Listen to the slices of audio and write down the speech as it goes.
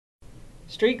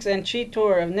Streaks and Cheat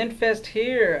Tour of Ninfest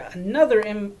here. Another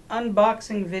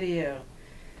unboxing video.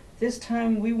 This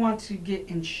time we want to get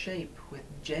in shape with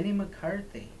Jenny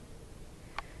McCarthy.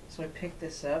 So I picked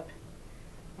this up.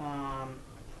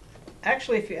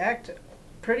 Actually, if you act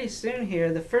pretty soon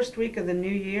here, the first week of the new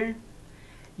year,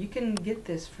 you can get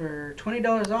this for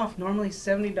 $20 off. Normally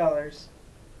 $70.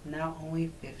 Now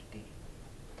only $50.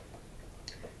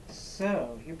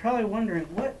 So you're probably wondering,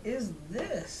 what is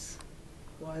this?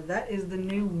 Why, that is the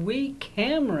new Wii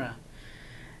Camera,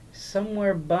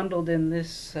 somewhere bundled in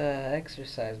this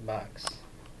exercise box.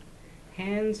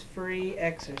 Hands-free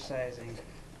exercising.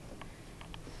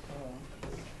 So,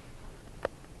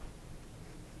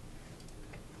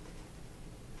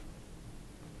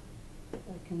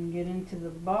 I can get into the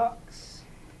box.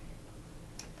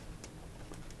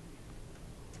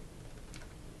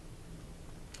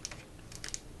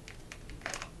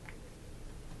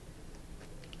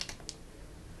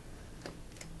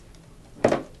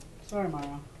 Sorry,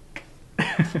 Mario.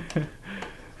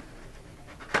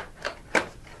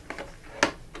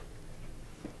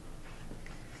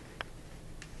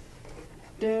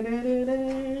 Da, da, da, da.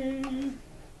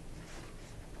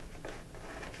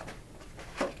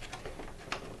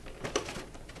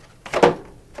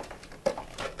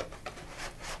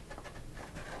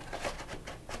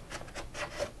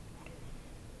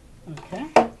 Okay.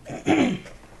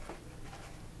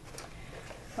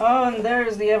 Oh, and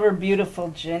there's the ever beautiful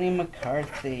Jenny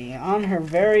McCarthy on her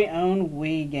very own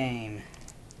Wii game.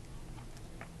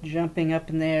 Jumping up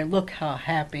in there. Look how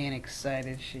happy and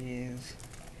excited she is.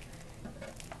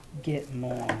 Get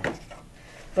more.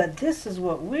 But this is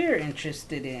what we're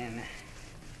interested in.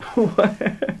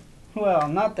 What? Well,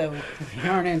 not that we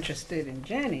aren't interested in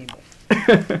Jenny,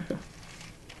 but...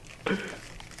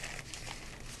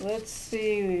 Let's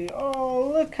see.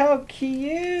 Oh, look how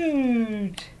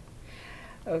cute!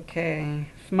 Okay,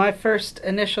 my first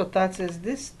initial thoughts is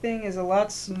this thing is a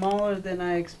lot smaller than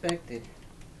I expected.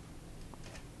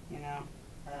 You know,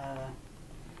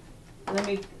 let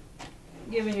me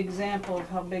give you an example of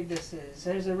how big this is.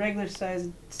 There's a regular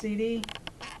sized CD.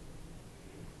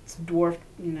 It's dwarfed,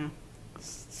 you know,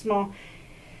 it's small.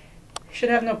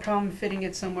 Should have no problem fitting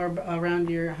it somewhere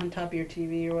around on top of your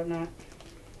TV or whatnot.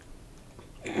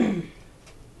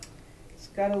 It's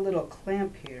got a little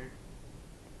clamp here.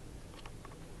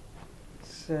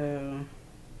 So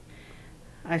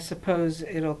I suppose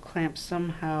it'll clamp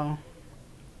somehow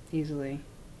easily.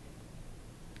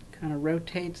 Kind of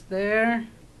rotates there.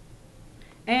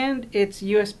 And it's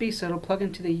USB, so it'll plug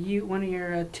into the one of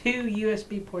your two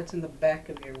USB ports in the back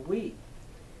of your Wii.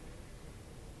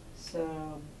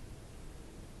 So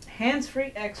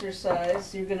hands-free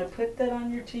exercise, you're going to put that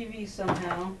on your TV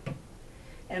somehow.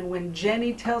 And when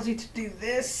Jenny tells you to do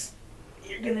this,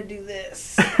 you're going to do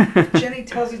this. If Jenny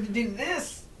tells you to do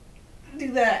this,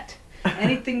 do that.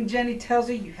 Anything Jenny tells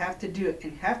you, you have to do it.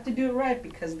 And you have to do it right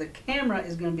because the camera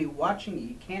is going to be watching you.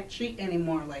 You can't cheat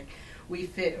anymore like Wii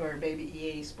Fit or Baby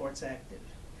EA Sports Active.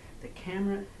 The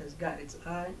camera has got its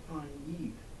eye on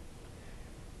you.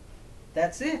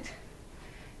 That's it.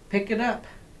 Pick it up.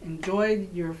 Enjoy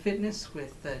your fitness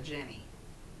with Jenny.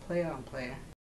 Play on, player.